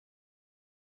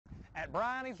At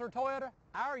Bryan Easler Toyota,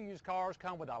 our used cars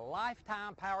come with a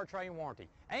lifetime powertrain warranty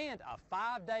and a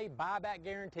 5-day buyback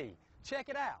guarantee. Check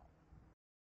it out.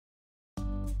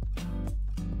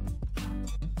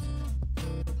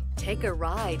 Take a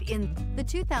ride in the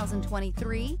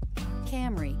 2023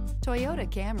 Camry. Toyota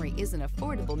Camry is an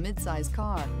affordable midsize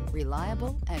car,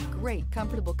 reliable and great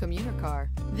comfortable commuter car.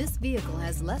 This vehicle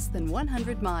has less than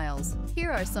 100 miles.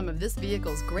 Here are some of this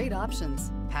vehicle's great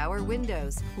options: power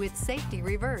windows with safety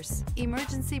reverse,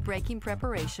 emergency braking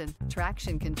preparation,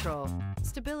 traction control,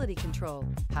 stability control,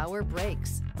 power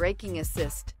brakes, braking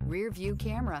assist, rear view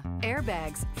camera,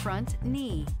 airbags, front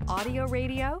knee, audio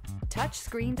radio, touch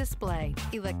screen display,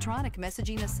 electronic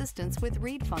messaging assistance with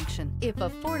read function. If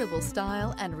affordable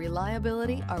style and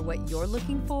reliability are what you're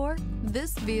looking for,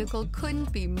 this vehicle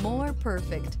couldn't be more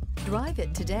perfect. Drive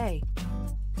it today.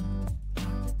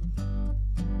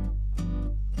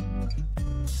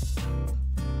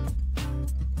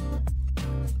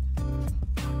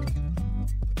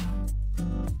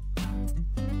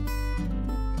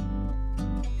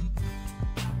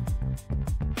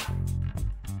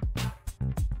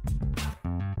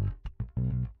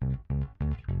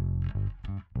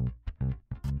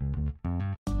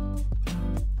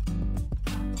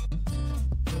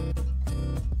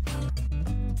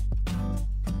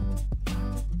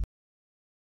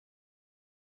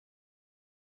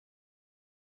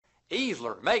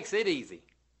 Easler makes it easy.